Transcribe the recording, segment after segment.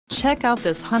Check out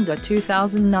this Honda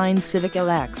 2009 Civic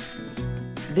LX.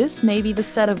 This may be the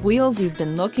set of wheels you've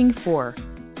been looking for.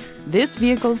 This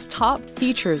vehicle's top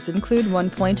features include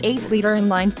 1.8-liter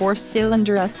inline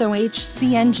four-cylinder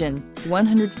SOHC engine,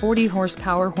 140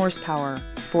 horsepower,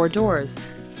 4 doors,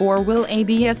 4-wheel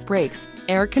ABS brakes,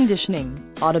 air conditioning,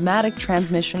 automatic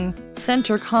transmission,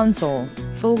 center console,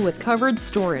 full with covered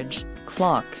storage,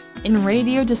 clock, in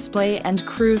radio display and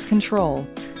cruise control.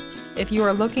 If you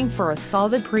are looking for a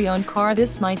solid pre-owned car,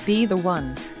 this might be the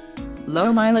one.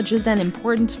 Low mileage is an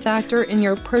important factor in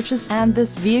your purchase, and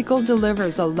this vehicle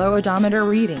delivers a low odometer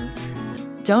reading.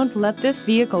 Don't let this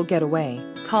vehicle get away.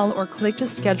 Call or click to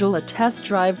schedule a test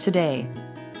drive today.